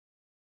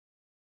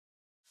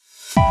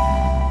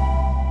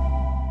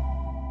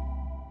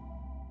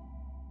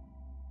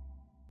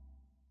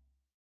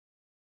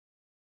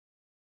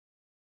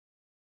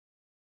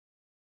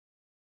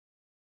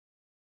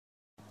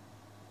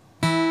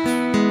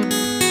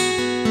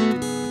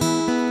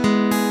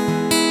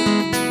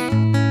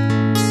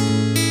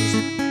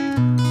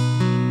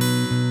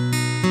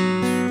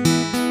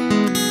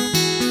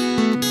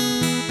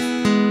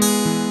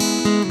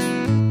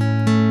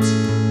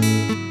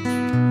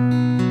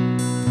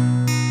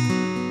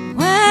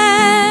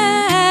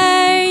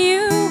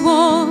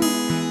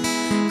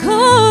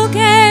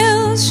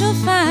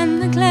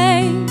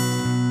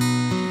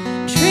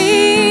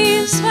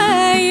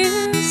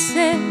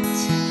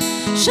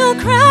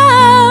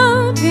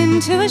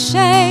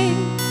shade.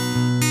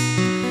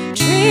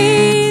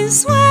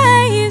 Trees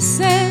where you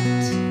sit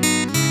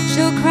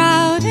shall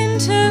crowd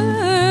into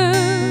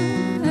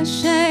a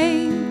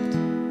shade.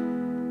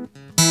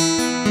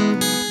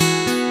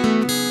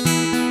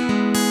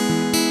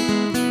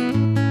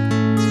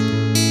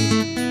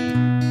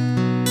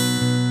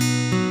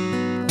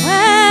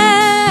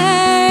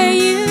 Where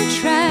you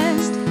tread,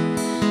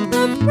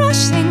 the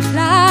brushing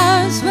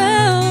flowers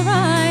will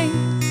rise,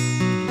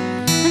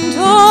 and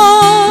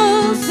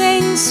all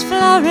things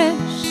flourish.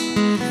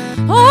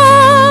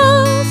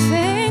 All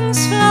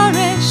things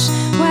flourish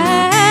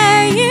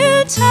where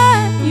you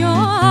turn your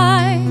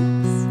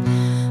eyes,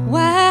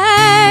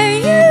 where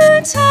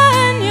you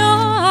turn your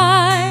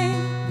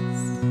eyes.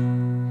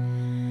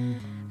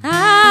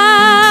 Alleluia,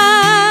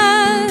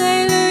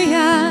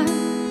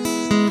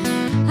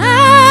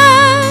 alleluia,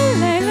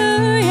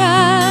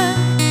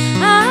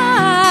 alleluia,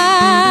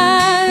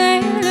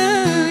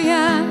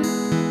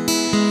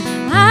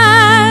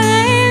 alleluia.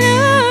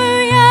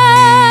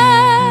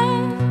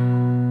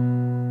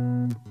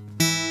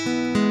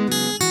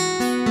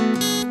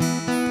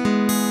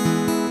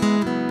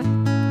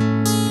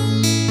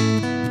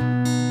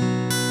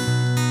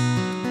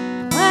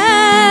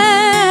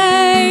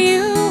 Where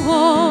you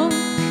walk,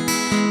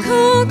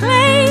 cool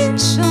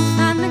glades shall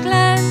fan the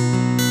glen.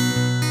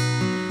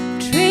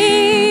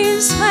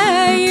 Trees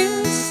where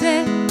you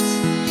sit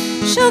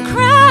shall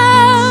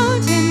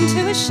crowd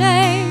into a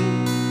shade.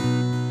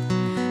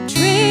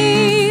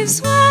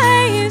 Trees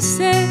where you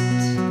sit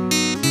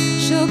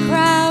shall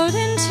crowd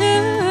into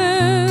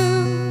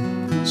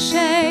a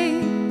shade.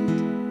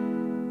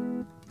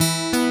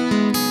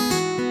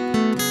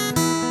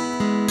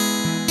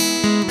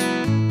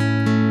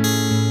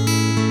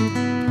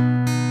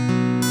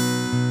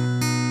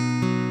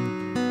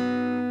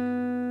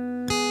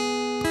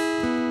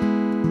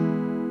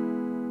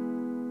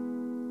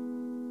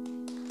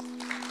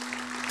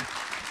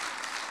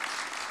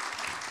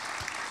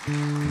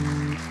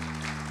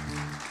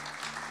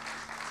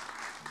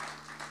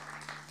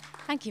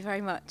 Thank you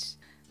very much.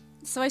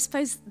 So I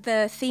suppose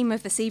the theme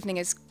of this evening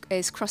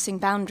is crossing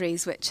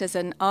boundaries, which as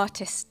an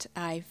artist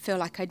I feel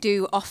like I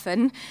do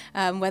often,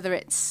 whether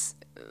it's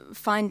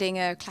finding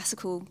a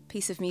classical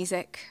piece of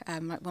music,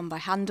 like one by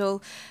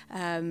Handel,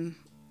 and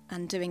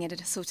doing it at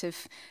a sort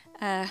of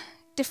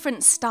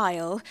different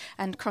style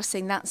and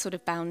crossing that sort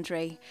of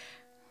boundary.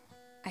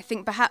 I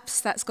think perhaps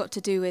that's got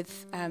to do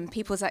with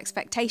people's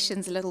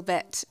expectations a little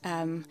bit,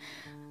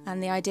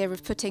 and the idea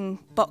of putting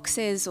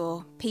boxes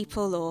or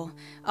people or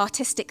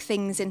artistic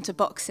things into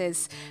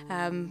boxes.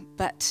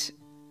 But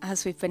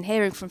as we've been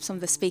hearing from some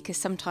of the speakers,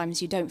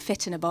 sometimes you don't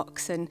fit in a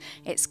box, and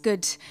it's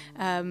good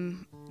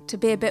to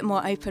be a bit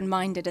more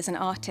open-minded as an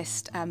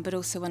artist, but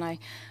also when I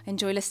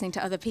enjoy listening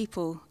to other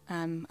people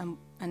and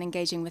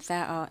engaging with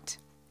their art.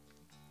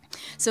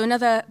 So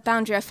another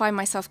boundary I find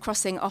myself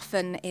crossing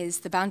often is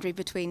the boundary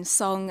between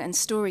song and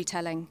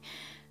storytelling.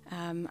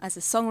 As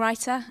a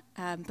songwriter,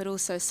 but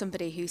also as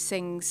somebody who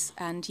sings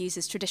and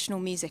uses traditional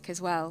music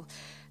as well.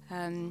 So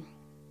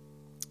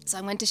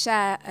I'm going to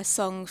share a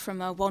song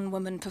from a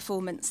one-woman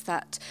performance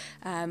that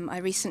I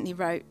recently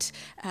wrote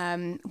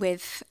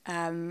with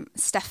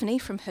Stephanie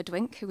from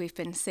Hoodwink, who we've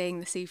been seeing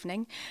this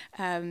evening,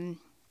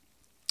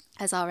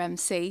 as our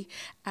MC.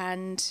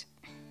 And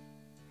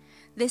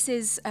this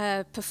is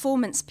a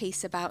performance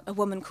piece about a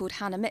woman called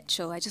Hannah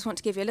Mitchell. I just want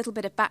to give you a little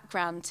bit of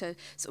background to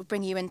sort of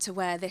bring you into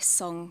where this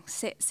song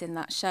sits in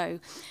that show.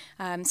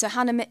 So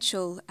Hannah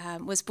Mitchell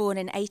was born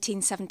in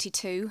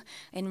 1872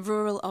 in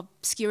rural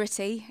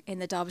obscurity in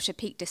the Derbyshire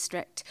Peak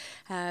District.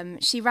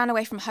 She ran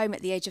away from home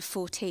at the age of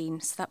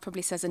 14, so that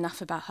probably says enough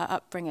about her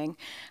upbringing.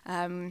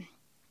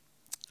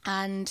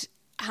 And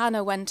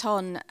Hannah went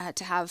on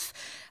to have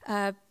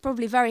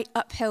probably very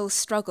uphill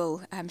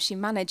struggle. She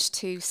managed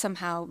to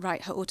somehow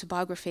write her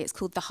autobiography. It's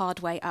called The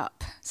Hard Way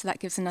Up, so that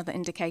gives another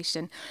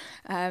indication.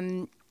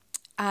 And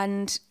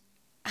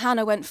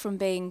Hannah went from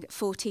being a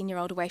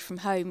 14-year-old away from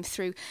home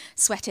through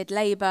sweated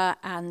labour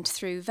and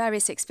through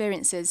various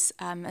experiences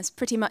as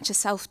pretty much a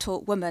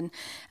self-taught woman.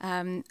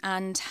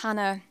 And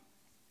Hannah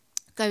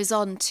goes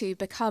on to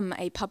become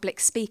a public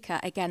speaker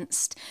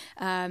against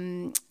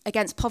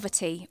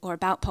poverty or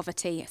about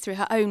poverty through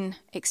her own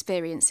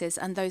experiences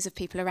and those of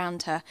people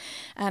around her.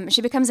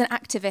 She becomes an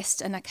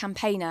activist and a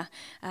campaigner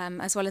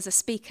as well as a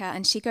speaker,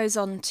 and she goes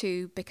on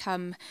to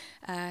become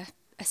a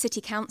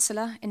city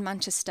councillor in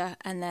Manchester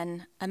and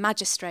then a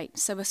magistrate.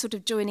 So we're sort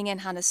of joining in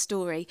Hannah's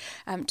story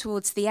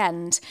towards the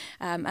end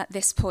at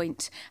this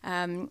point.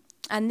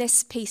 And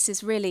this piece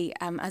is really,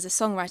 as a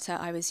songwriter,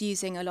 I was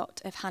using a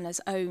lot of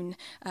Hannah's own,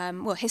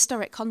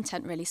 historic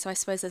content, really. So I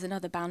suppose there's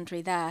another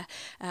boundary there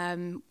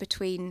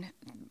between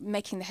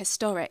making the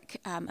historic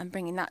and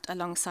bringing that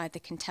alongside the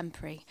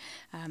contemporary.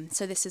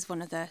 So this is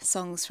one of the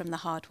songs from The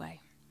Hard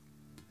Way.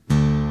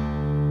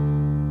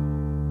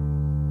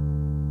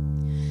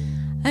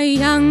 A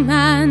young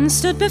man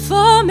stood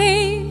before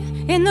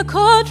me in the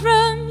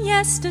courtroom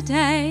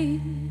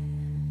yesterday,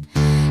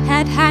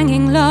 head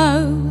hanging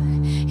low,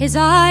 his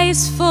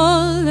eyes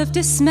full of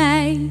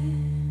dismay.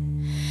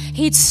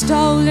 He'd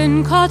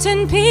stolen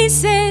cotton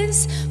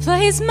pieces for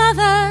his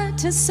mother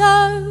to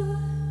sew,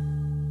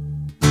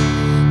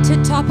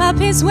 to top up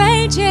his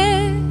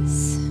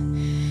wages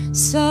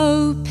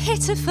so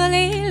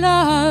pitifully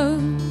low.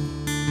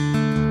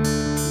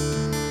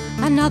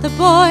 Another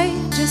boy,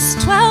 just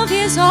 12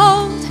 years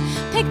old,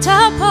 picked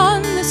up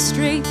on the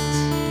street.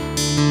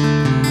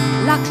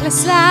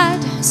 Luckless lad,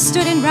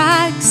 stood in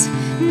rags,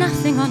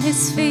 nothing on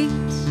his feet.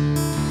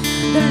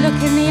 The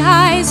look in the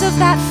eyes of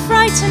that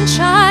frightened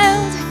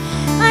child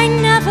I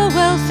never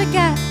will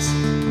forget,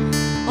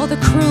 or the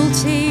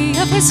cruelty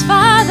of his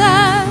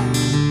father,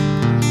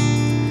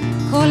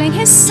 calling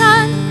his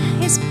son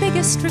his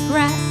biggest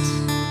regret.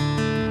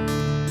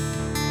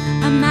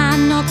 A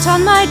man knocked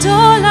on my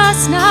door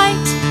last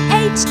night,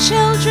 8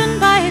 children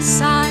by his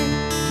side.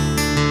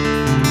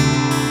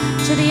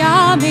 To the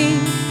army,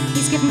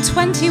 he's given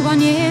 21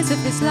 years of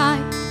his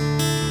life.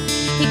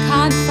 He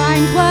can't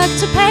find work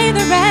to pay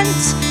the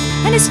rent,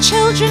 and his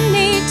children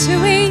need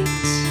to eat.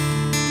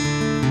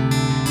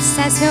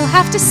 Says he'll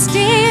have to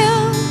steal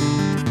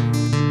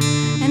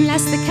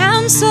unless the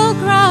council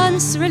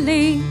grants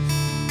relief.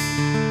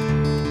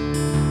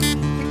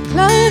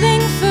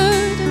 Clothing,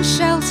 food and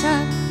shelter.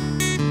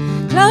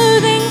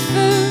 Clothing,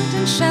 food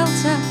and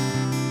shelter.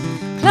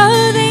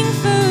 Clothing,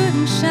 food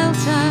and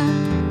shelter.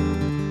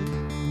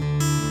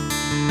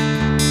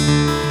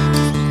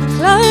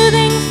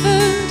 Clothing,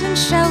 food and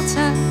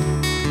shelter.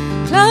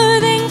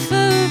 Clothing,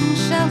 food and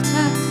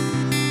shelter.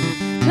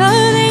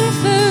 Clothing,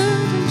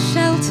 food and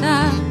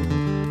shelter.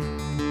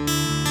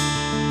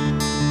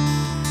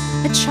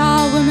 A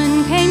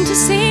charwoman came to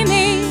see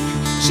me.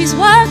 She's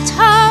worked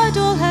hard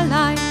all her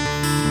life,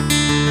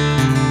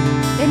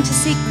 been to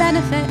seek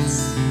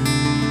benefits,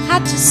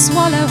 had to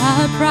swallow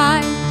her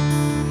pride.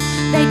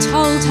 They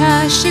told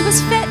her she was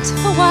fit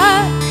for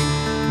work,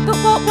 but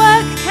what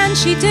work can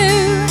she do?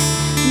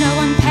 No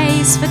one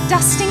pays for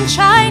dusting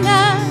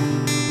china,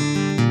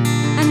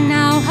 and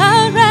now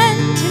her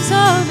rent is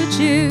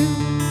overdue.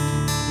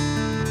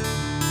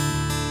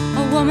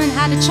 A woman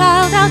had a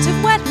child out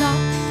of wedlock,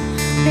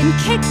 been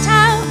kicked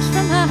out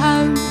from her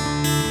home.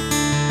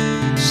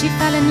 She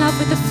fell in love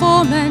with the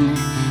foreman,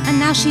 and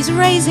now she's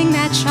raising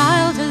their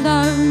child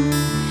alone.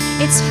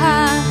 It's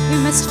her who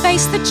must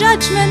face the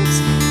judgment,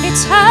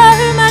 it's her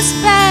who must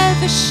bear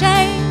the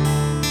shame,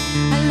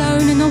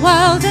 alone in the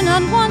world and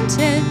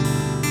unwanted,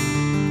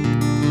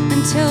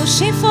 until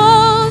she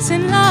falls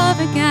in love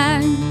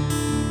again.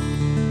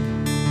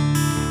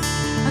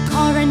 A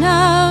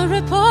coroner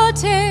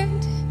reported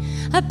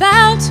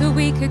about a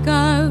week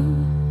ago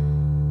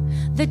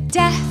the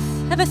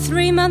death of a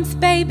 3-month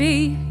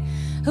baby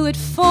who had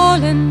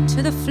fallen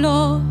to the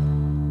floor.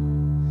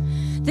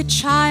 The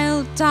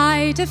child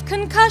died of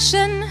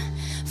concussion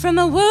from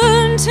a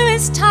wound to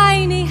his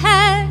tiny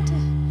head.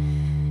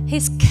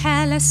 His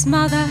careless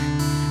mother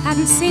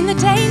hadn't seen the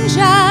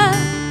danger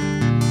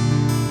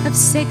of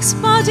 6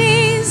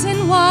 bodies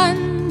in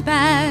one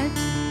bed.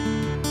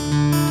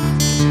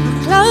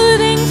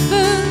 Clothing,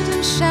 food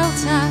and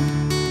shelter.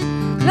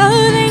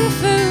 Clothing,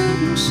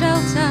 food and